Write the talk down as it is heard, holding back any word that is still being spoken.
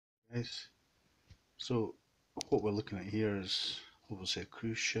Guys, so what we're looking at here is obviously a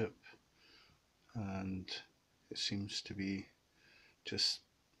cruise ship, and it seems to be just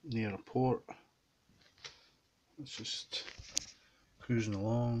near a port. It's just cruising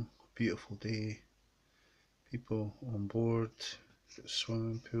along, beautiful day, people on board, got a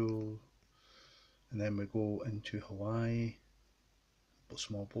swimming pool, and then we go into Hawaii,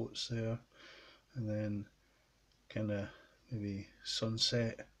 small boats there, and then kind of maybe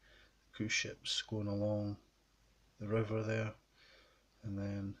sunset, cruise ships going along the river there, and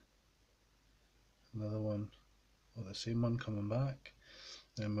then another one, or the same one coming back.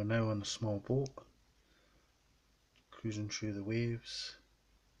 And we're now on a small boat cruising through the waves.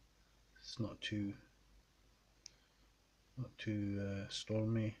 It's not too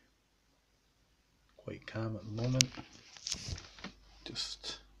stormy, quite calm at the moment.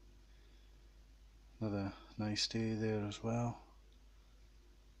 Just another nice day there as well.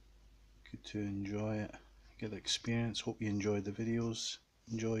 Good to enjoy it, get the experience. Hope you enjoyed the videos.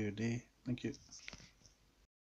 Enjoy your day. Thank you.